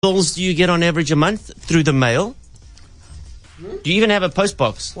bills do you get on average a month through the mail? Do you even have a post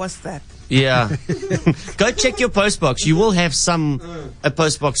box? What's that? Yeah. Go check your post box. You will have a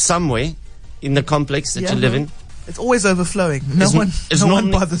post box somewhere in the complex that you live in. It's always overflowing. No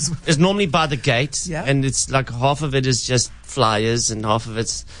one bothers. It's normally by the gate, Yeah. and it's like half of it is just flyers and half of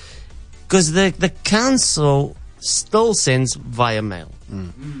it's... Because the council still sends via mail.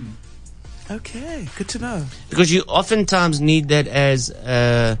 Okay, good to know. Because you oftentimes need that as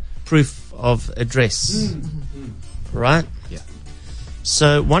proof of address. Right? Yeah.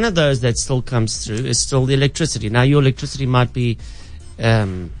 So one of those that still comes through is still the electricity. Now your electricity might be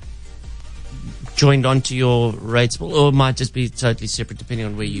joined onto your rates bill, or it might just be totally separate depending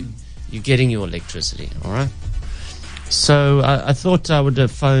on where you're getting your electricity. All right. So I thought I would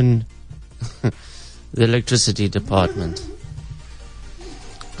phone the electricity department.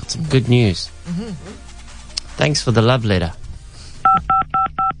 Got some good news. Thanks for the love letter.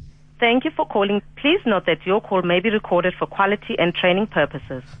 Thank you for calling. Please note that your call may be recorded for quality and training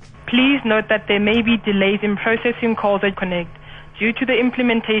purposes. Please note that there may be delays in processing calls that connect due to the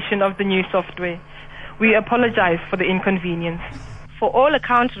implementation of the new software. We apologize for the inconvenience. For all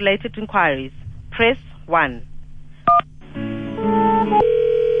account-related inquiries, press 1.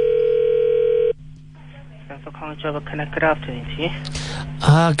 Good afternoon to you.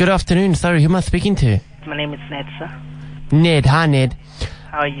 Good afternoon. Sorry, who am I speaking to? My name is Ned, sir. Ned. Hi, Ned.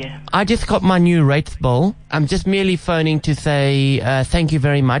 How are you? I just got my new rates bill. I'm just merely phoning to say thank you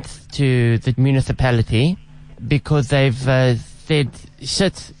very much to the municipality because they've said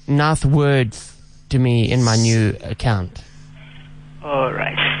shit nice words to me in my new account. All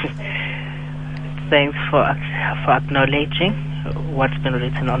right. Thanks for acknowledging what's been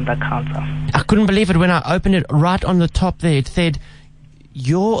written on the counter. I couldn't believe it when I opened it. Right on the top there, it said,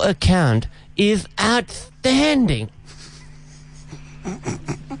 "Your account is outstanding."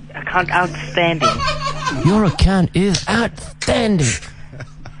 Account outstanding. Your account is outstanding.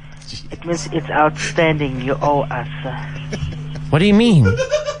 It means it's outstanding. You owe us, sir. What do you mean?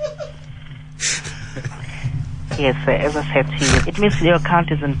 Yes, sir. As I said to you, it means your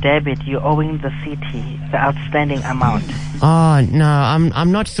account is in debit. You're owing the city the outstanding amount. Oh, no,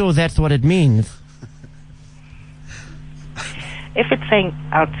 I'm not sure that's what it means. If it's saying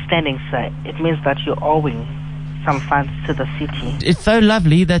outstanding, sir, it means that you're owing some funds to the city. It's so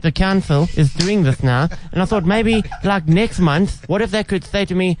lovely that the council is doing this now, and I thought maybe, like next month, what if they could say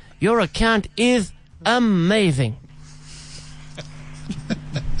to me, "Your account is amazing."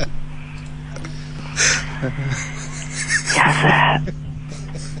 Yes, sir.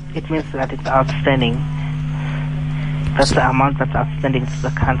 It means that it's outstanding. That's the amount that's outstanding to the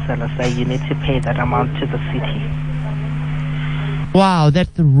council, sir. You need to pay that amount to the city. Wow,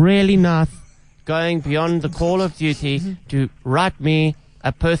 that's really nice. Going beyond the call of duty to write me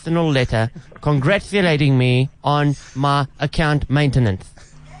a personal letter congratulating me on my account maintenance.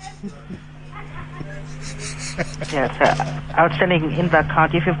 Yes, sir. Outstanding in the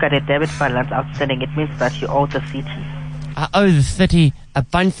account, if you've got a debit balance outstanding, it means that you owe the city. I owe the city a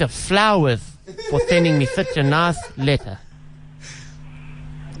bunch of flowers for sending me such a nice letter.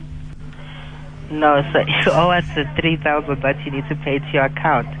 No, sir. You owe us the 3,000 that you need to pay to your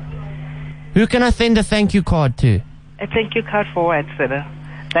account. Who can I send a thank you card to? A thank you card for what, sir?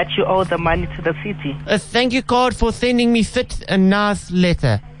 That you owe the money to the city. A thank you card for sending me such a nice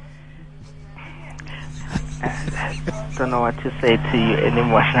letter. Don't know what to say to you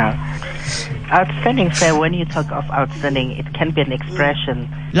anymore now. Outstanding, sir, when you talk of outstanding, it can be an expression.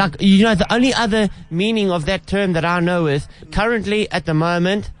 Like, you know, the only other meaning of that term that I know is, currently at the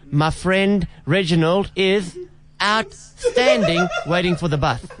moment, my friend Reginald is outstanding waiting for the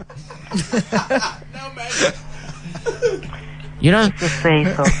bus. You know? Just say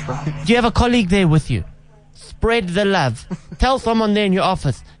so, sir. Do you have a colleague there with you? Spread the love. Tell someone there in your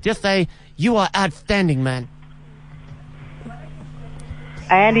office. Just say, "You are outstanding, man."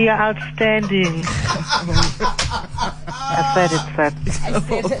 And you're outstanding. I said it, sir.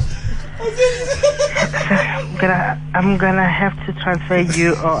 I'm gonna have to transfer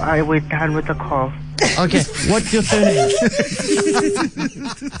you, or we're done with the call. Okay, what's your surname?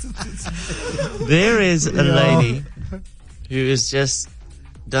 There is a lady who is just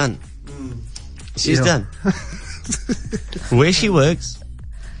done. She's done. Where she works,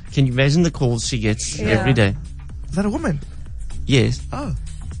 can you imagine the calls she gets every day? Is that a woman? Yes. Oh.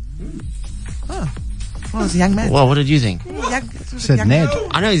 Well, it's a young man. Well, what did you think? Said Ned.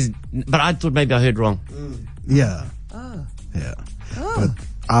 I know but I thought maybe I heard wrong. Yeah. Oh. Yeah. Oh.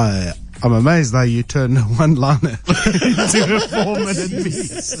 But I'm amazed though you turned a one-liner into a 4-minute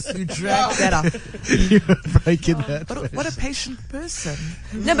piece. You dragged that up. You're breaking that. What a patient person.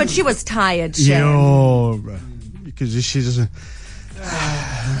 No, but she was tired, Sharon. Yo, because she doesn't.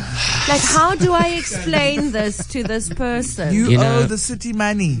 Like, how do I explain this to this person? You know, owe the city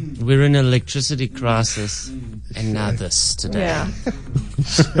money. We're in an electricity crisis, and now this today. Yeah.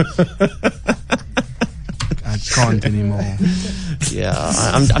 I can't anymore. Yeah,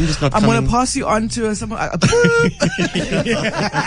 I'm just not. I'm coming. going to pass you on to someone.